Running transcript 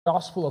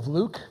Gospel of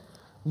Luke,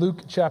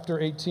 Luke chapter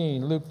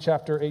 18. Luke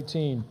chapter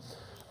 18.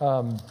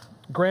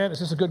 Grant, is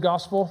this a good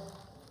gospel?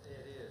 It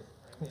is.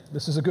 Amen.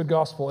 This is a good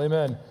gospel.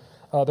 Amen.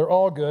 They're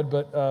all good,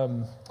 but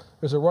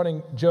there's a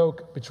running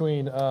joke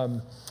between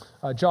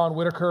John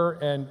Whitaker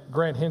and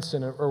Grant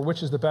Hinson, or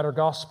which is the better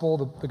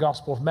gospel, the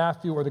Gospel of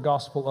Matthew or the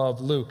Gospel of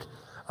Luke.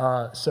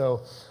 I'm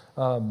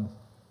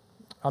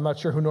not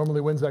sure who normally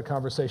wins that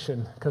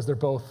conversation because they're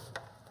both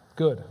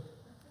good.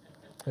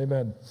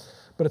 Amen.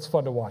 But it's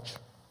fun to watch.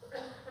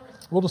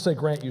 We'll just say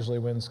Grant usually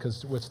wins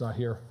because Whit's not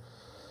here.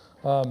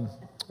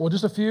 Well,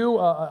 just a few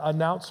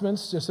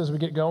announcements just as we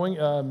get going.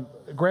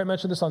 Grant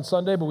mentioned this on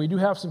Sunday, but we do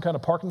have some kind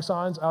of parking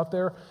signs out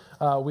there.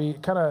 We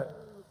kind of,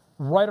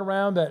 right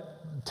around that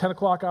 10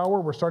 o'clock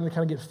hour, we're starting to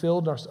kind of get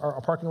filled in our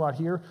parking lot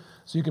here.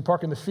 So you can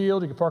park in the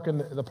field, you can park in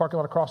the parking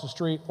lot across the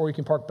street, or you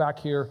can park back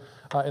here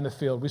in the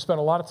field. We spent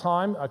a lot of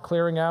time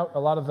clearing out a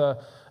lot of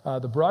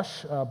the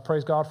brush.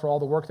 Praise God for all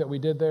the work that we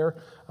did there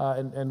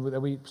and that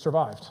we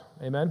survived.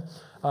 Amen.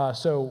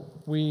 So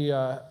we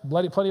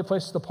plenty of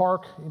places to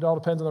park. It all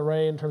depends on the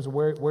rain in terms of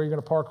where you're going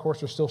to park. Of course,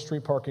 there's still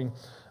street parking,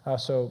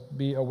 so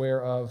be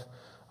aware of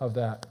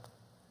that.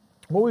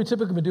 What we've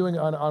typically been doing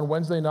on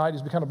Wednesday night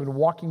is we kind of been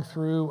walking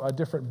through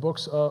different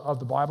books of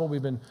the Bible.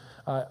 We've been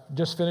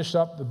just finished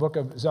up the book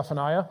of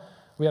Zephaniah.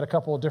 We had a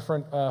couple of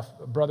different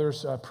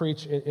brothers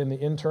preach in the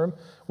interim.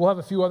 We'll have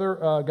a few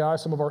other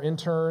guys, some of our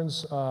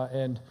interns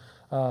and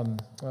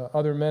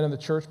other men in the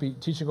church be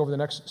teaching over the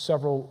next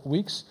several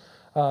weeks.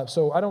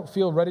 So I don't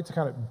feel ready to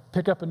kind of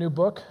pick up a new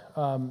book,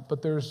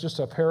 but there's just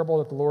a parable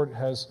that the Lord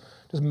has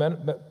just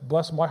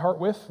blessed my heart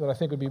with that I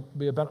think would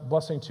be a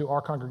blessing to our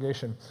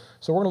congregation.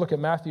 So we're going to look at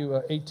Matthew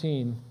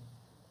 18,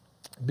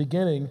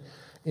 beginning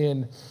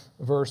in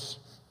verse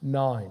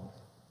 9.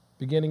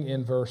 Beginning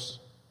in verse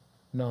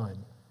 9.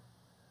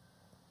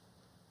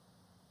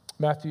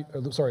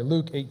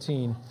 Luke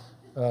 18.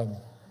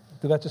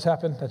 Did that just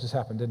happen? That just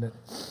happened, didn't it?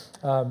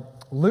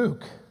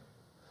 Luke.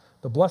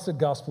 The blessed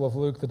gospel of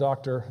Luke, the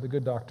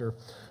good doctor,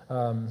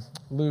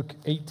 Luke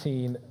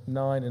 18,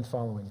 9 and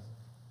following.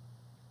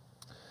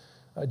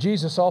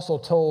 Jesus also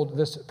told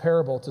this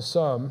parable to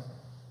some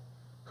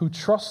who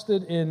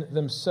trusted in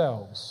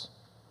themselves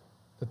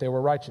that they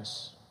were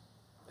righteous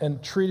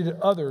and treated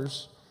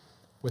others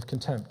with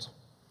contempt.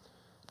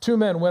 2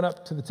 men went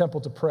up to the temple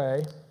to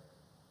pray,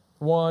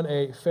 one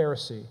a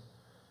Pharisee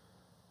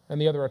and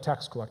the other a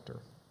tax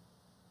collector.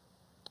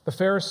 The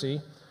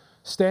Pharisee,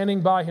 standing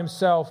by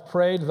himself,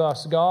 prayed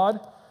thus, God,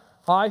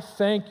 I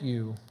thank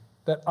you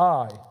that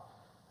I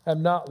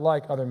am not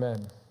like other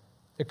men,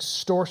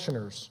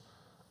 extortioners,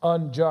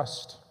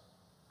 unjust,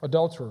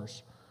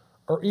 adulterers,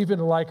 or even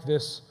like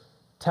this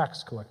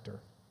tax collector.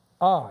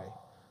 I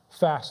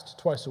fast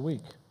twice a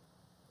week.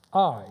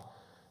 I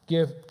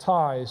give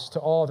tithes to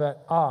all that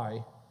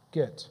I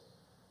get.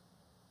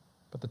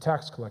 But the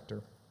tax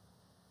collector,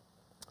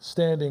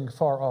 standing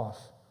far off,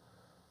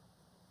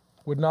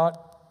 would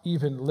not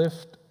even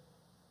lift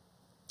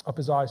up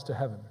his eyes to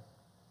heaven,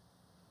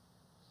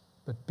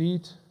 but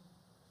beat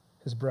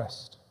his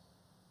breast,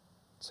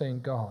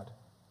 saying, God,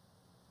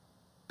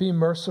 be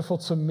merciful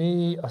to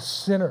me, a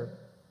sinner.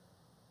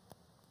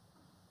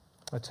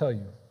 I tell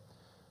you,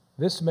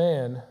 this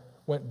man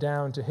went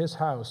down to his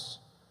house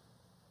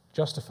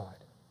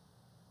justified,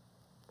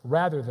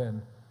 rather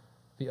than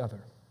the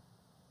other.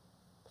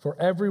 For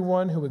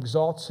everyone who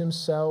exalts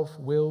himself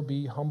will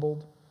be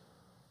humbled,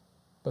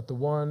 but the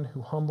one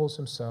who humbles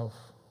himself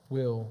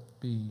will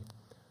be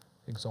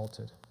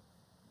exalted.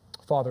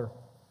 Father,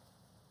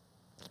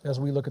 as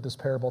we look at this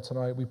parable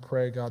tonight, we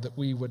pray, God, that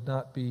we would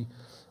not be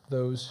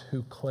those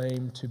who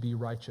claim to be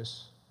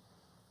righteous.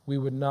 We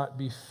would not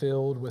be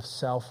filled with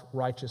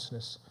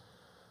self-righteousness.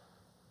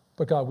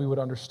 But God, we would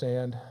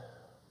understand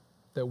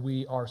that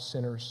we are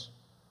sinners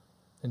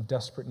in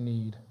desperate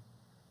need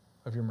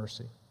of your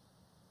mercy.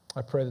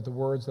 I pray that the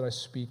words that I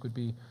speak would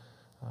be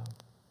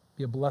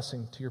a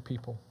blessing to your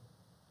people.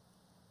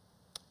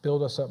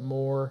 Build us up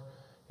more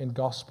in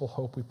gospel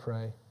hope, we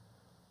pray.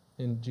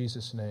 In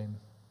Jesus' name,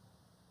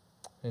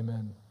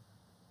 amen.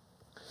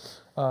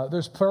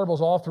 There's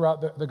parables all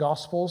throughout the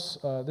Gospels.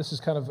 This is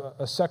kind of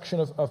a section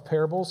of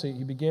parables.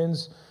 He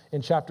begins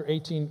in chapter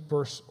 18,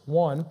 verse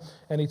 1,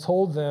 and he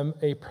told them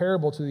a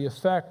parable to the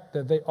effect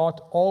that they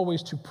ought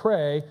always to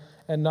pray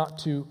and not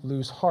to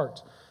lose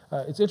heart.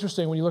 It's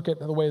interesting when you look at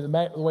the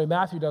way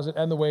Matthew does it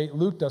and the way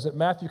Luke does it.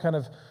 Matthew kind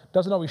of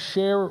doesn't always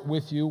share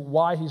with you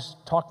why he's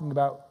talking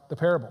about the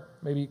parable.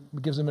 Maybe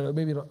gives him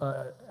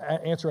an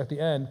answer at the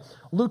end.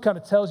 Luke kind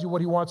of tells you what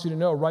he wants you to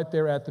know right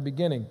there at the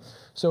beginning.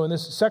 So in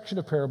this section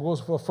of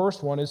parables, the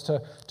first one is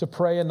to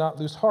pray and not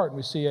lose heart. And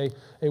we see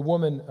a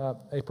woman,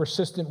 a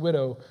persistent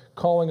widow,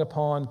 calling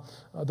upon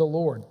the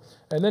Lord.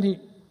 And then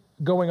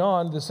going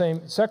on the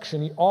same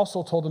section, he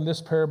also told them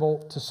this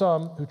parable to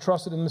some who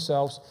trusted in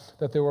themselves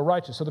that they were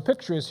righteous. So the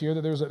picture is here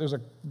that there's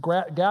a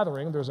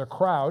gathering, there's a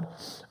crowd.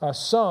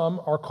 Some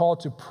are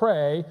called to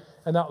pray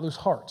and not lose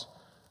heart.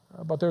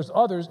 But there's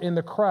others in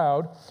the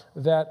crowd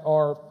that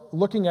are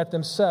looking at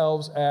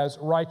themselves as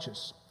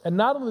righteous. And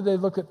not only did they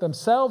look at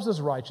themselves as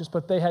righteous,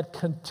 but they had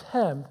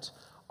contempt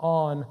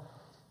on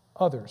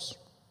others.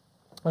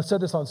 I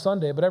said this on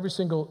Sunday, but every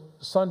single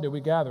Sunday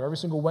we gather, every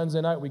single Wednesday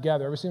night we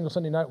gather, every single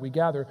Sunday night we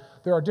gather,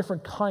 there are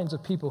different kinds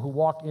of people who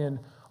walk in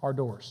our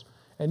doors.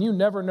 And you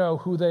never know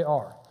who they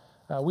are.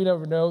 We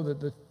never know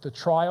the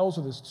trials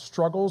or the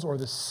struggles or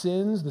the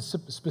sins, the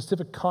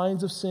specific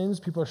kinds of sins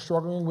people are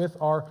struggling with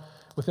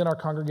within our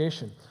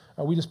congregation.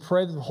 We just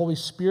pray that the Holy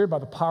Spirit, by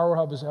the power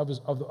of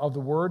the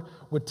Word,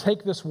 would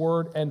take this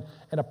Word and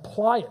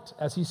apply it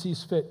as He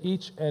sees fit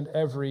each and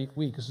every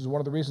week. This is one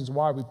of the reasons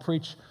why we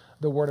preach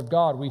the Word of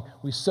God.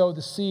 We sow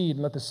the seed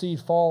and let the seed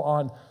fall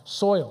on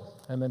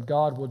soil, and then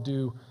God will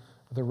do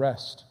the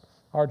rest.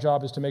 Our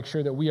job is to make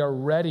sure that we are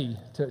ready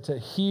to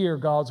hear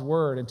God's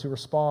Word and to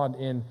respond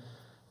in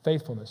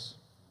faithfulness.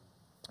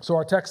 So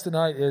our text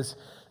tonight is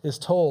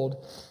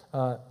told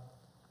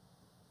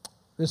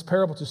this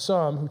parable to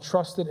some who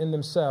trusted in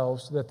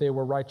themselves that they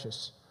were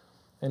righteous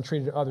and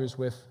treated others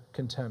with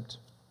contempt.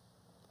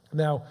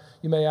 Now,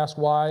 you may ask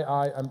why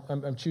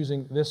I'm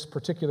choosing this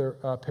particular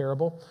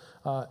parable.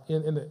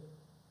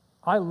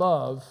 I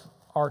love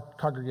our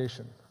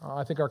congregation.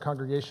 I think our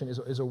congregation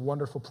is a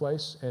wonderful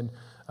place, and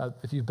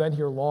if you've been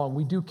here long,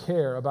 we do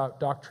care about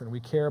doctrine.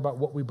 We care about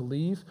what we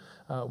believe.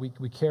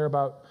 We care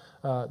about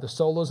the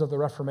solas of the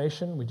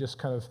Reformation. We just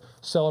kind of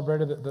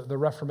celebrated the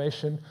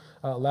Reformation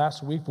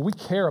last week, but we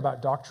care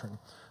about doctrine.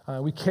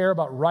 We care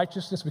about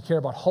righteousness. We care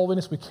about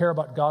holiness. We care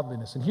about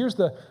godliness. And here's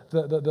the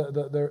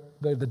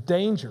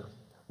danger.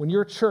 When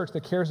you're a church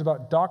that cares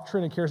about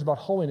doctrine and cares about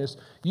holiness,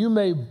 you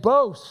may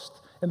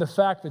boast in the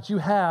fact that you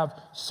have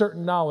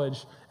certain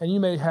knowledge and you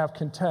may have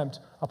contempt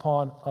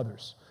upon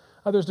others.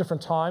 There's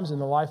different times in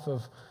the life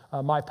of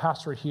my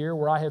pastorate here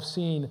where I have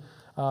seen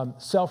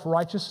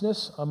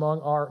self-righteousness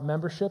among our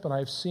membership, and I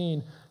have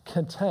seen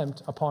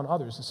contempt upon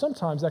others. And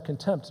sometimes that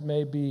contempt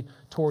may be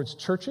towards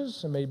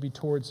churches and may be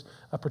towards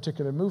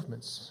particular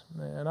movements.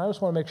 And I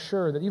just want to make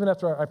sure that even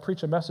after I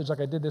preach a message like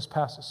I did this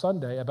past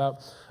Sunday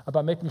about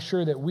making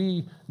sure that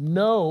we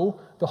know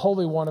the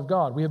Holy One of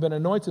God. We have been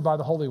anointed by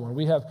the Holy One.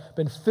 We have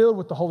been filled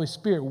with the Holy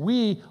Spirit.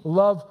 We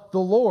love the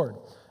Lord.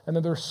 And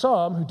then there are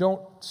some who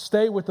don't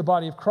stay with the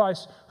body of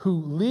Christ, who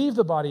leave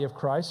the body of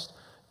Christ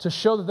to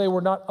show that they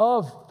were not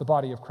of the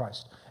body of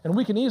Christ. And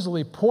we can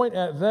easily point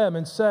at them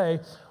and say,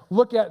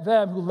 look at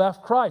them who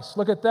left Christ.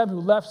 Look at them who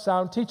left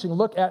sound teaching.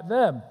 Look at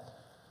them.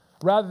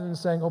 Rather than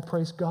saying, oh,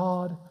 praise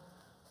God.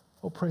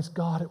 Oh, praise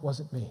God, it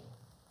wasn't me.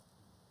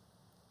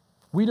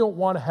 We don't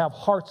want to have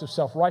hearts of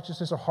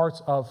self-righteousness or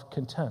hearts of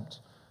contempt.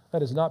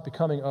 That is not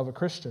becoming of a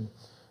Christian.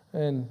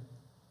 And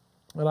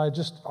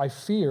I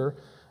fear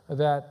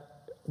that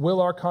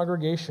will our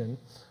congregation,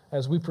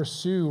 as we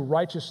pursue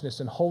righteousness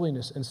and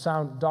holiness and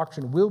sound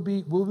doctrine, will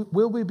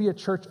we be a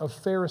church of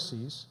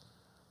Pharisees,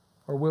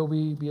 or will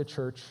we be a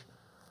church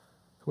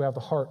who have the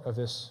heart of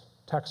this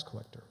tax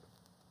collector?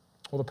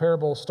 Well, the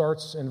parable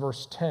starts in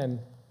verse 10.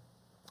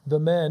 The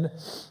men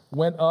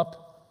went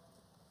up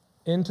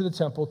into the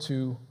temple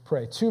to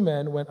pray. 2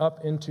 men went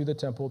up into the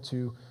temple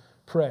to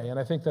pray. And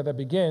I think that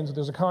begins,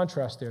 there's a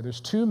contrast there.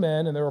 There's 2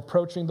 men, and they're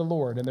approaching the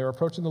Lord, and they're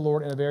approaching the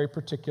Lord in a very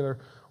particular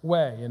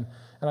way.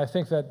 And I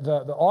think that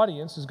the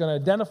audience is going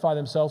to identify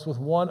themselves with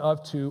one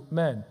of 2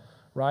 men,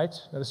 right?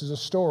 Now, this is a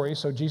story,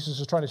 so Jesus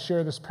is trying to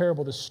share this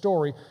parable, this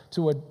story,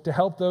 to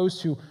help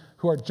those who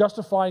are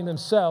justifying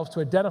themselves to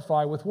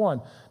identify with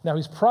one. Now,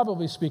 he's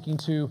probably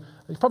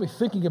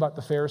thinking about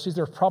the Pharisees.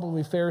 There are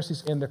probably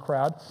Pharisees in the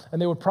crowd,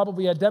 and they would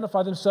probably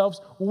identify themselves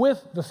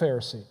with the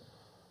Pharisee.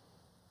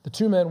 The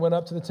 2 men went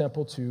up to the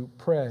temple to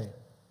pray.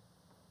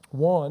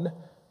 One,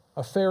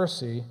 a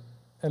Pharisee,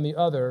 and the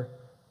other,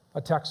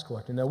 a tax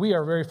collector. Now, we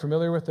are very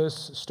familiar with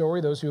this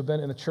story, those who have been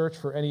in the church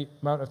for any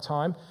amount of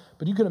time,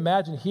 but you can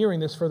imagine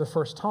hearing this for the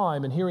first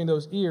time and hearing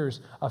those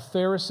ears, a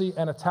Pharisee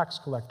and a tax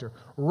collector.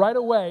 Right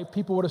away,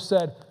 people would have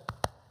said,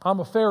 I'm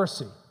a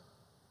Pharisee,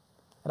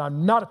 and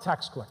I'm not a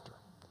tax collector,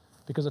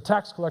 because a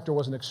tax collector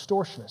was an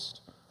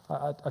extortionist.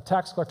 A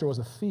tax collector was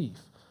a thief.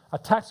 A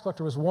tax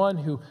collector was one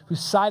who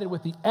sided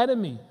with the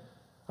enemy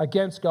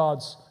against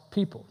God's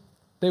people.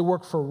 They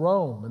worked for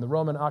Rome and the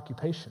Roman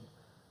occupation.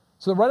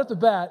 So right off the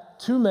bat,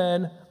 2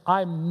 men,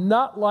 I'm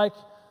not like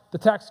the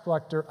tax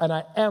collector, and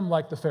I am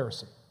like the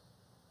Pharisee.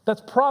 That's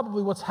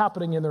probably what's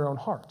happening in their own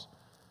heart.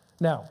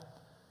 Now,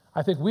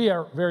 I think we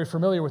are very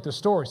familiar with this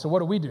story, so what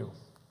do?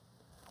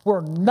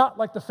 We're not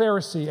like the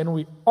Pharisee, and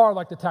we are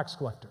like the tax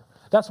collector.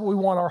 That's what we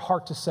want our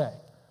heart to say,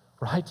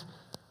 right?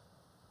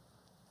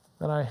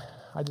 And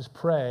I just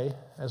pray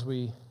as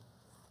we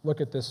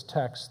look at this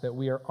text that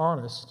we are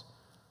honest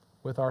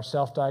with our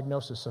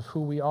self-diagnosis of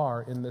who we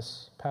are in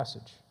this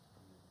passage.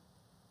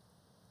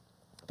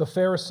 The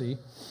Pharisee,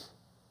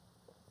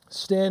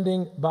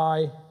 standing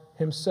by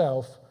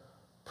himself,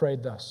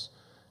 prayed thus.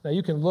 Now,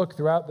 you can look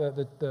throughout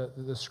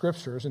the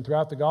Scriptures and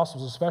throughout the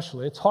Gospels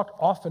especially. It talked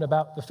often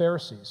about the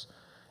Pharisees.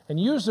 And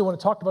usually when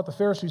it talked about the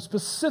Pharisees,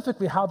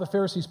 specifically how the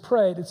Pharisees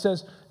prayed, it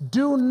says,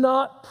 do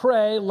not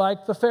pray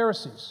like the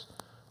Pharisees,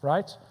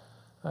 right?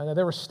 Now,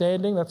 they were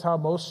standing. That's how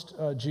most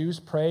Jews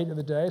prayed in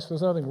the day, so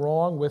there's nothing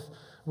wrong with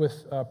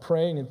with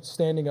praying and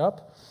standing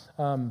up.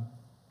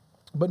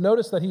 But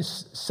notice that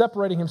he's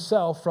separating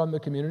himself from the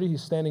community.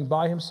 He's standing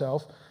by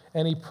himself,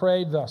 and he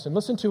prayed thus. And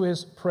listen to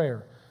his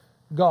prayer.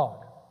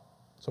 God,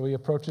 so he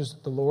approaches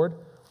the Lord,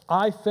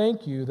 I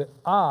thank you that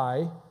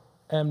I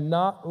am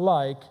not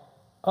like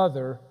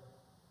other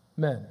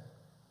men,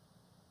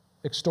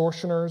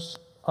 extortioners,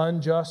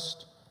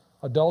 unjust,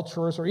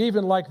 adulterers, or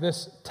even like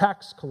this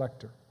tax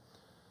collector.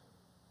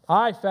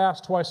 I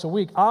fast twice a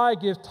week. I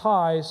give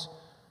tithes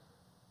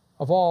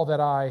of all that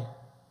I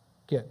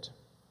get.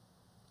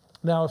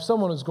 Now, if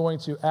someone is going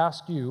to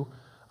ask you,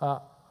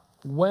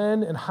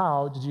 when and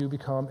how did you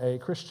become a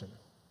Christian?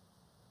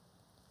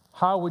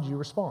 How would you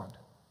respond?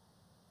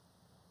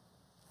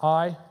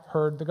 I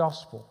heard the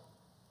gospel.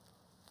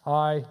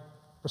 I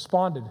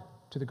responded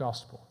to the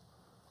gospel.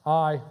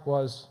 I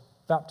was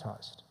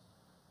baptized.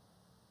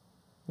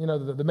 You know,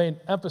 the main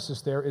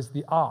emphasis there is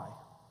the I,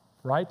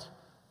 right?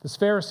 This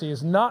Pharisee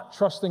is not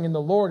trusting in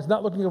the Lord. He's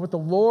not looking at what the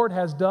Lord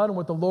has done and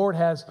what the Lord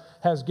has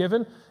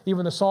given.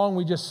 Even the song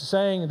we just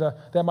sang,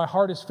 that my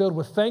heart is filled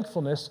with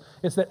thankfulness,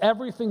 it's that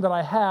everything that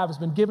I have has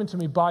been given to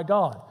me by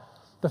God.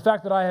 The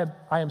fact that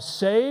I am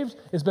saved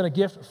has been a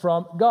gift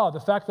from God. The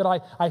fact that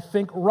I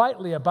think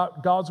rightly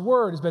about God's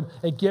word has been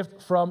a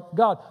gift from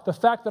God. The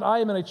fact that I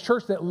am in a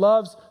church that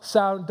loves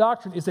sound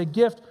doctrine is a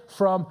gift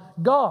from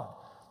God.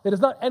 It is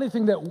not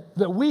anything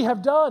that we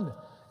have done.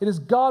 It is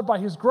God by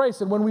his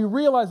grace. And when we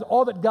realize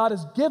all that God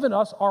has given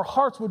us, our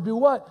hearts would be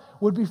what?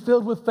 Would be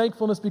filled with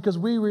thankfulness because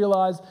we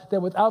realize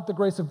that without the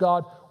grace of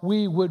God,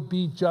 we would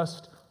be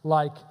just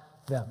like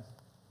them.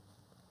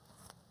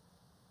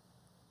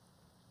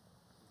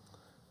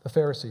 The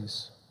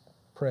Pharisees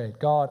prayed,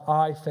 God,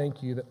 I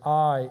thank you that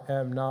I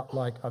am not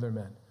like other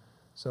men.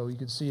 So you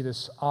can see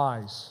this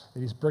eyes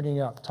that he's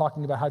bringing up,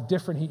 talking about how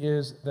different he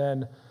is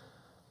than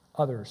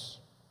others.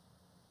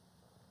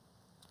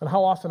 And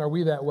how often are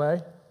we that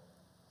way?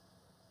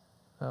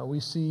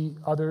 We see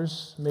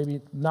others maybe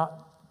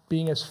not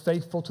being as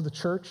faithful to the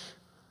church,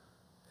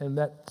 and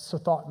that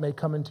thought may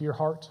come into your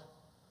heart.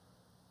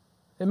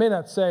 It may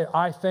not say,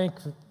 I thank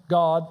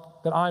God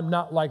that I'm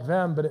not like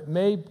them, but it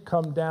may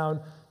come down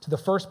to the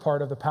first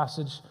part of the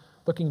passage,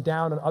 looking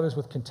down on others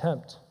with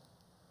contempt.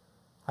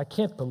 I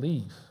can't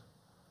believe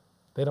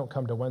they don't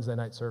come to Wednesday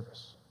night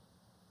service.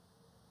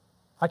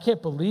 I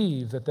can't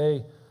believe that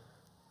they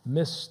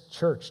missed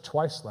church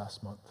twice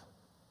last month.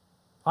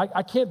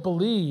 I can't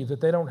believe that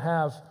they don't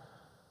have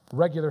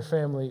regular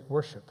family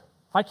worship.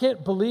 I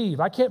can't believe,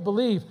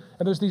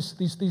 and there's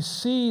these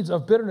seeds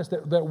of bitterness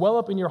that well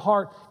up in your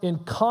heart in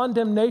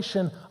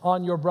condemnation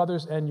on your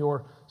brothers and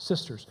your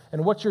sisters.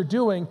 And what you're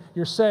doing,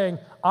 you're saying,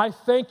 I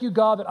thank you,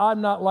 God, that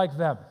I'm not like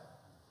them.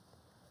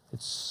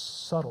 It's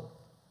subtle.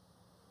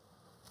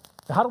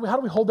 Now, how do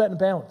we hold that in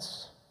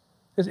balance?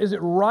 Is it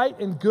right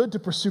and good to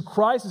pursue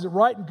Christ? Is it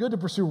right and good to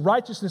pursue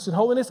righteousness and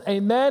holiness?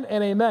 Amen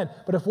and amen.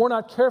 But if we're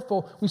not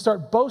careful, we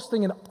start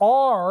boasting in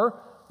our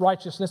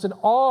righteousness, in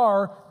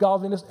our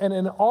godliness, and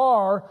in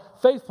our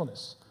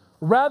faithfulness,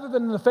 rather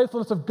than in the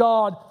faithfulness of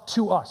God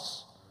to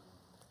us.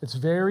 It's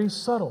very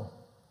subtle,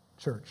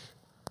 church,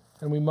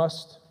 and we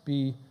must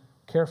be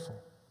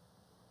careful.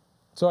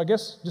 So I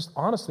guess, just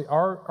honestly,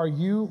 are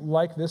you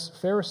like this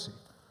Pharisee?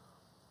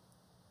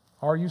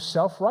 Are you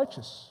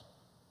self-righteous?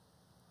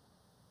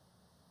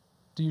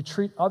 Do you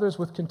treat others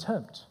with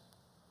contempt?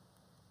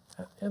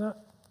 And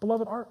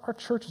beloved, our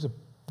church is a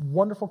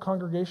wonderful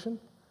congregation.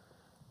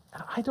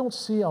 And I don't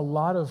see a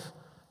lot of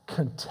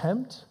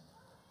contempt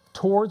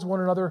towards one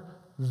another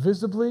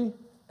visibly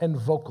and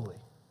vocally.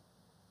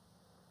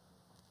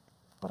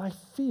 But I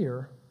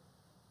fear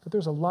that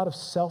there's a lot of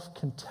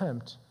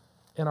self-contempt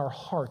in our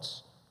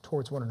hearts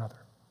towards one another.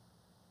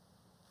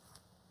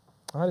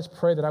 I just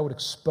pray that I would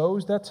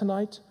expose that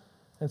tonight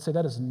and say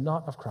that is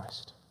not of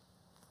Christ.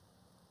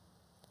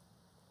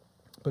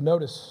 But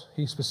notice,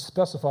 he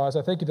specifies,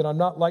 I thank you that I'm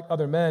not like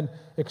other men,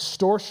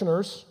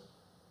 extortioners,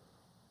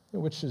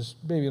 which is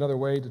maybe another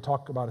way to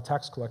talk about a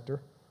tax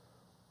collector,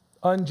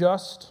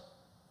 unjust,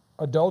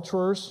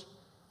 adulterers,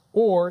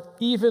 or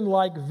even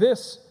like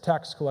this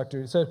tax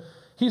collector. He said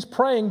he's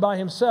praying by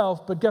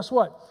himself, but guess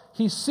what?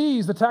 He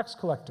sees the tax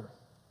collector.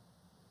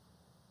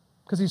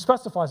 Because he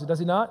specifies it, does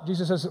he not?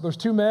 Jesus says that there's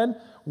two men,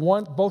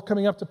 both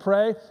coming up to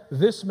pray.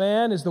 This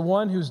man is the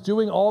one who's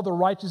doing all the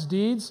righteous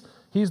deeds.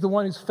 He's the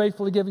one who's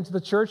faithfully giving to the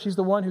church. He's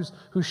the one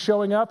who's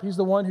showing up. He's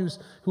the one who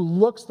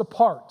looks the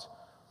part.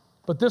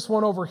 But this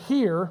one over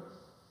here,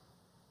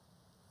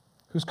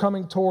 who's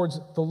coming towards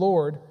the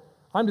Lord,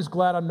 I'm just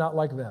glad I'm not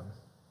like them.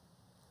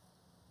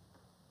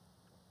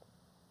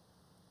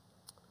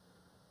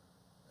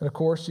 And of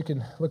course, you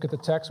can look at the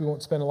text. We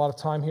won't spend a lot of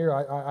time here.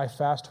 I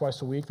fast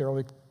twice a week. They're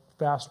only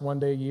fast one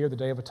day a year, the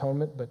Day of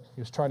Atonement, but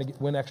he was trying to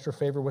win extra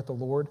favor with the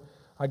Lord.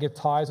 I give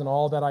tithes on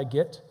all that I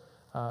get.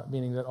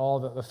 Meaning that all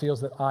the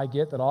fields that I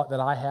get, that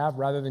I have,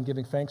 rather than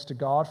giving thanks to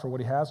God for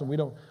what he has. And we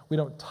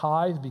don't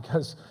tithe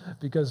because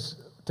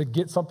to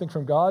get something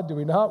from God, do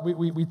we not?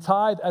 We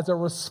tithe as a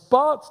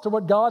response to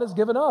what God has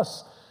given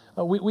us.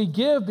 We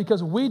give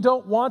because we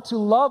don't want to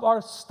love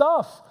our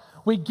stuff.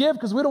 We give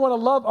because we don't want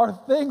to love our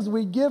things.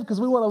 We give because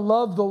we want to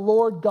love the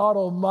Lord God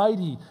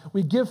Almighty.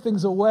 We give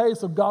things away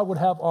so God would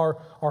have our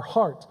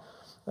heart.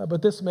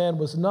 But this man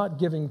was not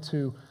giving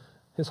to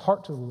his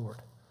heart to the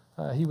Lord.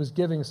 He was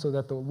giving so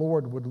that the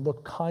Lord would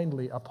look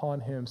kindly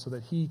upon him so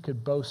that he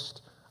could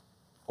boast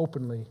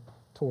openly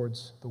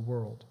towards the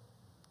world.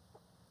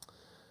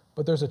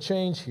 But there's a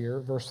change here,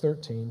 verse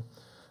 13.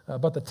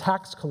 But the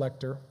tax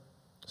collector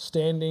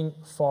standing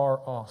far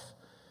off.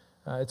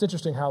 It's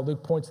interesting how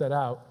Luke points that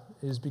out,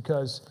 is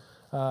because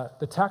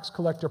the tax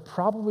collector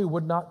probably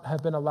would not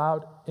have been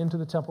allowed into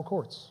the temple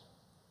courts.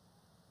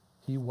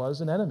 He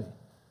was an enemy.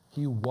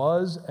 He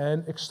was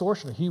an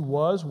extortioner. He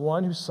was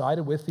one who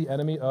sided with the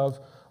enemy of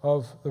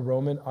the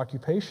Roman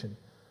occupation.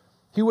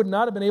 He would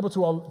not have been able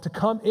to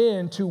come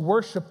in to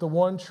worship the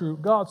one true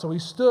God, so he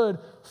stood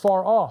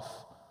far off,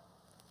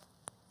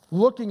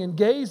 looking and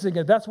gazing,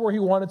 and that's where he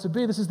wanted to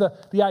be. This is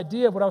the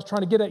idea of what I was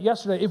trying to get at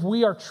yesterday. If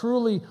we are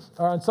truly,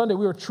 on Sunday,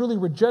 we are truly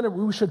regenerate,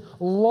 we should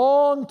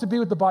long to be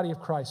with the body of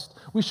Christ.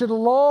 We should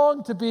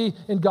long to be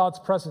in God's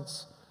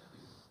presence.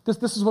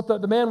 This is what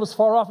the man was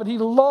far off, and he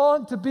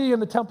longed to be in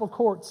the temple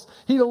courts.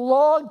 He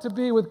longed to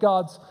be with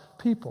God's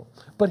people.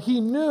 But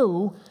he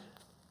knew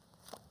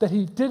that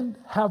he didn't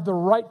have the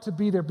right to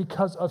be there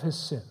because of his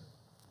sin.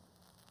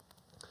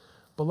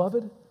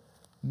 Beloved,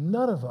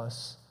 none of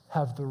us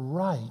have the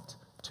right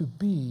to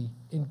be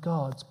in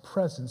God's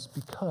presence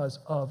because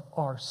of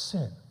our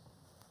sin.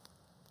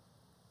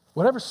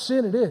 Whatever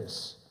sin it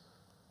is,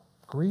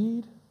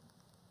 greed,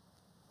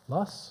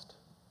 lust,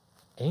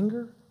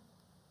 anger,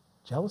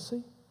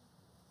 jealousy,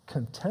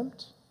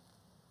 contempt,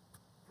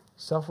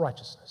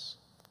 self-righteousness.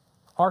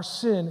 Our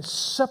sin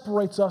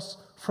separates us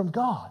from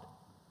God.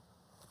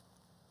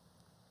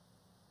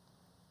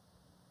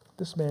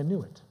 This man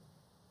knew it.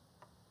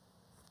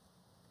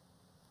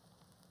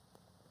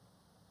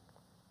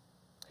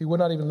 He would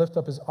not even lift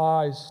up his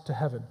eyes to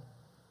heaven.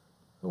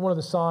 One of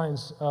the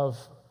signs of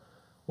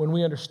when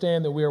we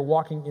understand that we are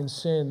walking in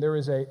sin, there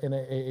is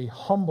a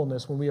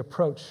humbleness when we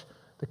approach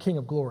the King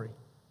of Glory.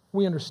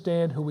 We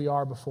understand who we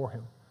are before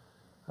him.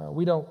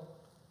 We don't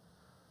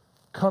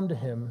come to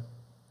him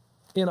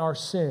in our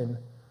sin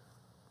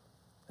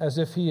as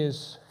if he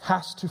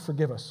has to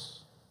forgive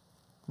us.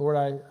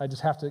 Lord, I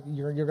just have to,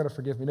 you're going to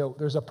forgive me. No,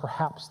 there's a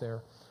perhaps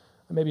there.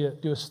 Maybe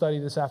do a study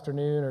this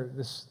afternoon, or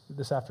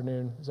this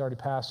afternoon is already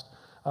passed.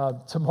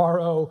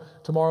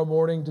 Tomorrow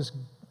morning, just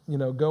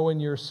go in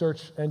your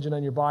search engine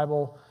on your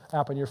Bible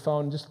app on your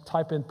phone, and just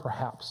type in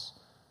perhaps,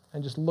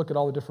 and just look at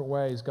all the different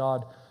ways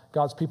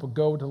God's people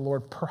go to the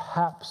Lord.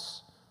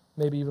 Perhaps,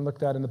 maybe even look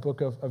that in the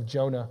book of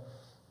Jonah,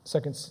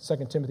 2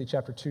 Timothy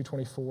chapter 2,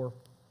 24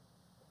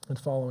 and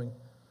following.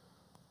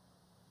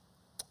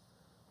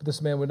 But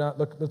this man would not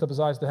lift up his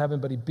eyes to heaven,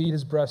 but he beat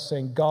his breast,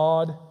 saying,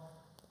 God,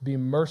 be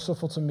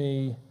merciful to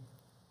me,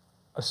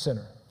 a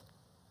sinner.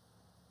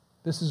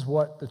 This is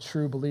what the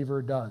true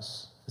believer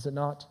does, is it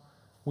not?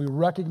 We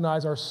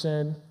recognize our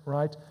sin,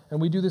 right? And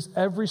we do this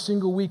every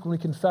single week when we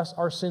confess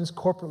our sins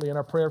corporately in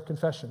our prayer of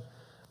confession.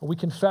 We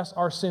confess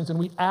our sins and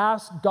we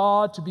ask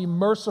God to be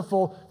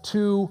merciful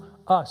to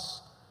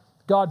us.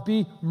 God,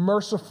 be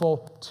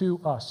merciful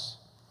to us.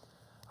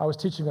 I was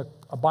teaching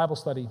a Bible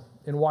study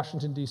in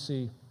Washington,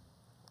 D.C.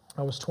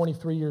 I was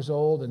 23 years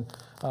old, and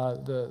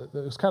it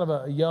was kind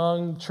of a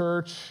young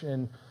church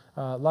and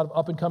a lot of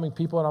up-and-coming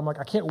people, and I'm like,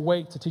 I can't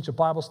wait to teach a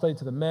Bible study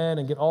to the men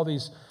and get all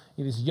these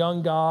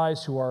young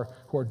guys who are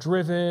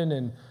driven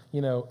and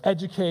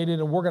educated,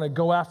 and we're going to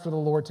go after the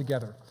Lord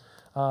together.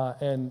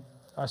 And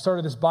I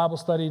started this Bible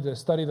study to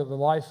study the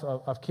life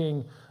of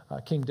King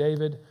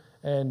David,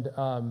 and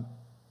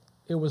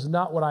it was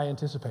not what I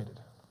anticipated.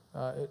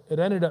 It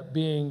ended up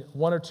being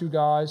one or two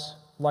guys,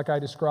 like I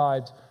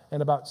described,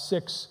 and about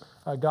six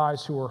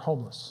guys who were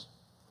homeless.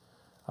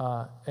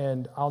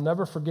 And I'll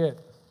never forget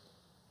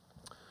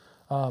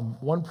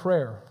one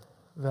prayer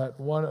that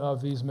one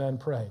of these men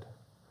prayed.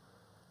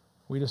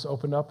 We just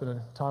opened up in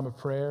a time of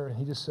prayer, and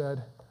he just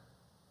said,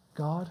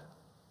 God,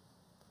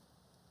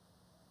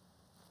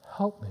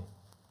 help me.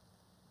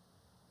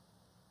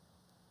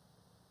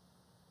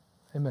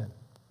 Amen.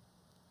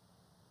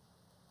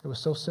 It was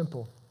so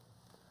simple.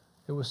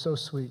 It was so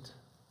sweet.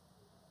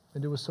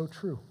 And it was so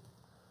true.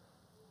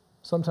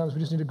 Sometimes we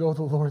just need to go to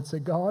the Lord and say,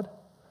 God,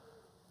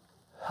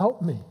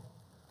 help me.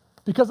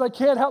 Because I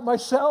can't help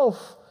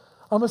myself.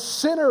 I'm a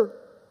sinner.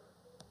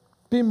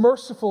 Be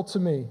merciful to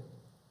me.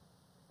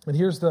 And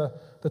here's the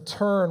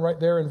turn right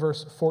there in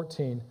verse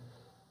 14.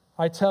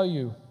 I tell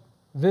you,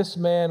 this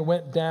man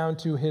went down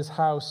to his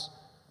house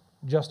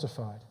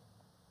justified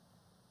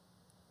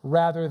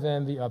rather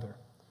than the other.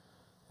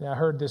 Now, I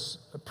heard this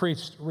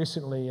preached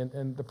recently,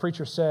 and the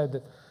preacher said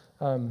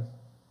that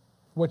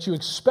what you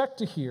expect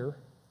to hear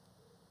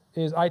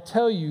is, I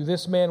tell you,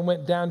 this man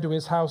went down to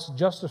his house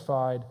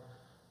justified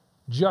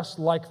just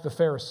like the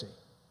Pharisee.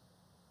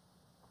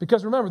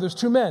 Because remember, there's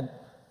two men,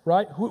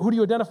 right? Who do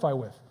you identify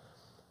with?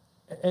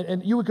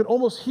 And you could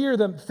almost hear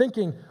them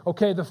thinking,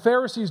 okay, the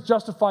Pharisee is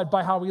justified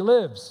by how he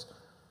lives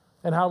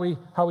and how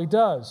he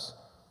does.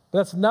 But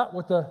that's not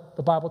what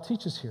the Bible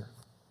teaches here.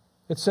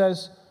 It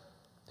says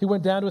he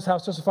went down to his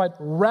house justified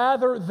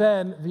rather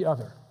than the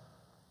other.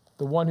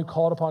 The one who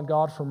called upon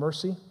God for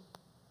mercy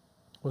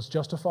was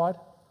justified,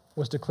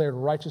 was declared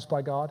righteous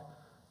by God,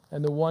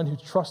 and the one who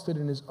trusted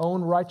in his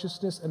own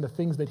righteousness and the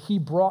things that he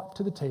brought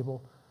to the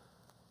table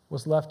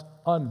was left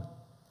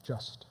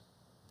unjust.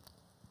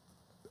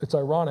 It's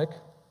ironic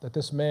that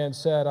this man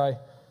said, I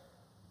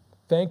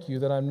thank you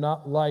that I'm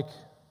not like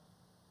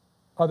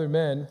other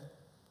men,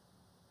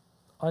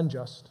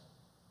 unjust,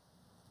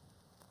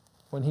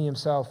 when he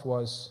himself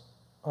was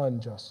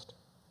unjust.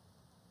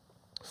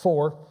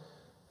 4,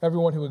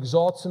 everyone who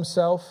exalts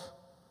himself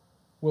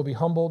will be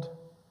humbled,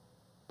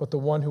 but the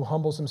one who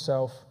humbles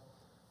himself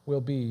will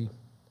be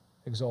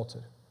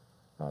exalted.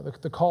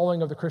 The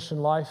calling of the Christian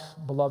life,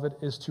 beloved,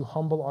 is to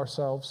humble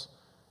ourselves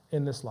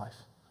in this life.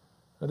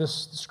 Now,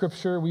 this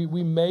scripture,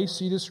 we may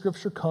see this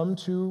scripture come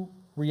to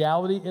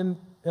reality in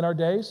our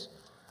days.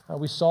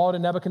 We saw it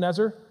in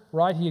Nebuchadnezzar,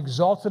 right? He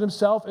exalted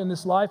himself in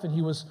this life and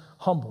he was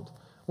humbled.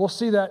 We'll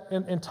see that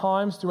in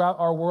times throughout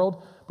our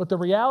world, but the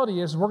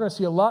reality is we're going to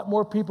see a lot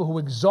more people who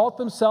exalt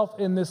themselves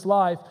in this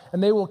life,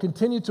 and they will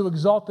continue to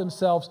exalt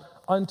themselves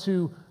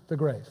unto the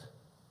grave.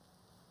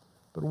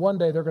 But one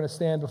day they're going to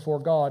stand before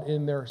God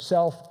in their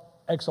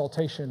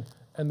self-exaltation,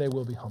 and they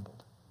will be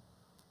humbled.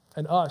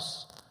 And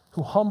us,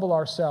 who humble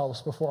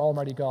ourselves before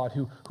Almighty God,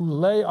 who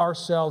lay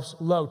ourselves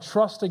low,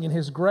 trusting in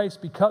his grace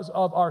because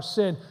of our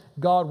sin,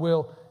 God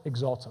will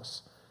exalt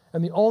us.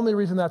 And the only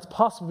reason that's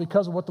possible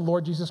because of what the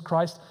Lord Jesus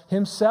Christ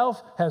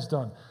himself has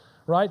done,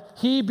 right?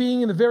 He,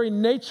 being in the very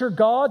nature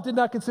God, did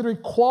not consider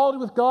equality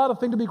with God a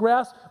thing to be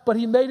grasped, but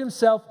he made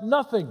himself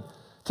nothing,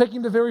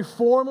 taking the very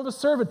form of a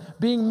servant,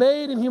 being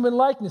made in human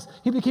likeness.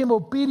 He became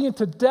obedient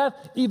to death,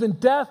 even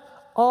death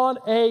on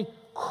a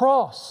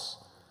cross.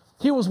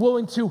 He was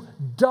willing to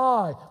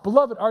die.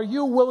 Beloved, are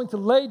you willing to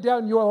lay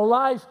down your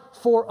life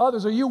for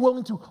others? Are you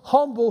willing to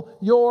humble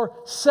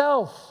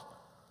yourself?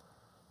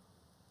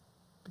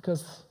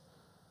 Because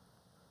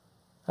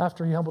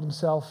after he humbled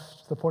himself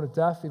to the point of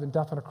death, even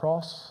death on a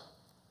cross,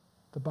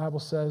 the Bible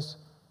says,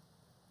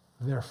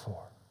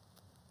 therefore,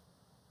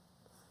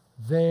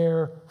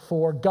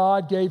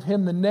 God gave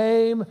him the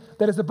name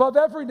that is above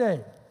every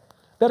name,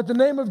 that at the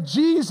name of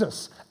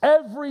Jesus,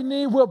 every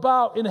knee will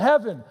bow in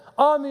heaven,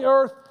 on the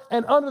earth,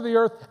 and under the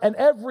earth, and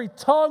every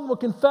tongue will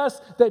confess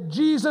that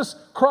Jesus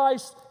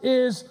Christ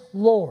is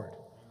Lord.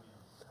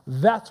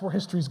 That's where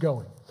history's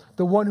going.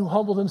 The one who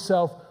humbled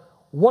himself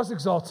was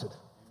exalted.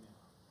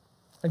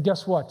 And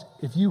guess what?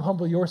 If you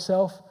humble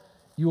yourself,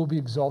 you will be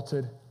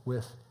exalted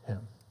with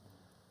him.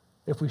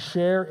 If we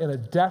share in a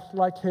death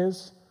like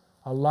his,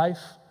 a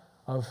life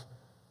of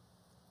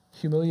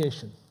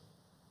humiliation,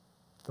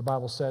 the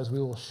Bible says we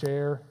will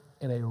share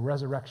in a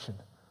resurrection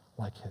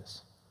like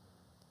his.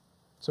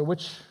 So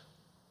which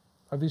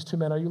of these two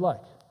men are you like?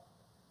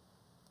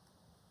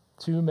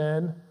 2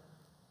 men,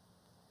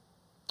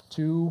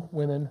 2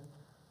 women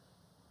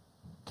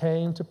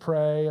came to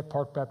pray at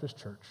Park Baptist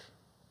Church.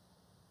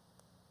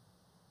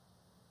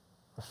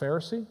 A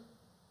Pharisee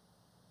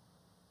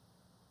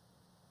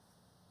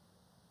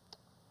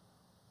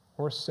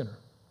or a sinner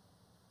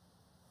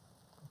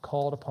who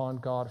called upon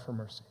God for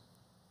mercy.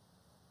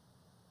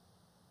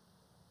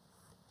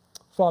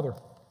 Father,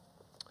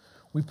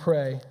 we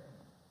pray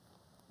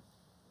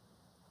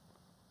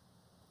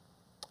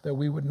that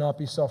we would not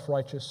be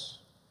self-righteous,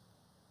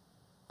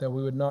 that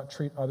we would not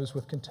treat others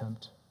with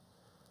contempt.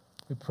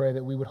 We pray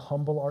that we would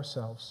humble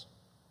ourselves,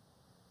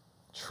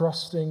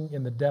 trusting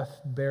in the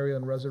death, burial,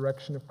 and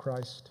resurrection of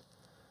Christ,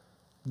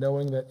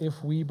 knowing that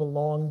if we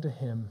belong to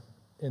him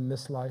in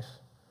this life,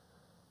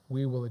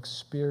 we will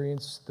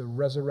experience the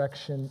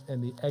resurrection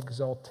and the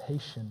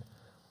exaltation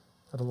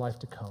of the life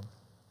to come.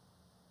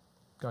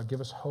 God, give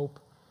us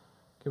hope,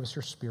 give us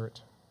your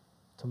Spirit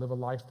to live a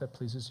life that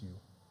pleases you.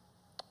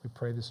 We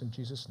pray this in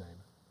Jesus' name.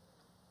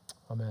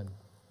 Amen.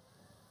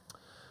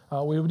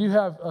 We do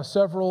have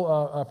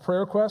several prayer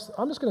requests.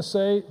 I'm just going to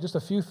say just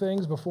a few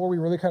things before we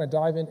really kind of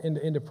dive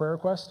into prayer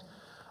requests.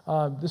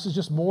 This is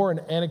just more an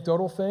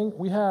anecdotal thing.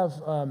 We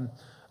have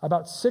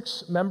about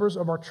 6 members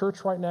of our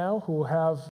church right now who have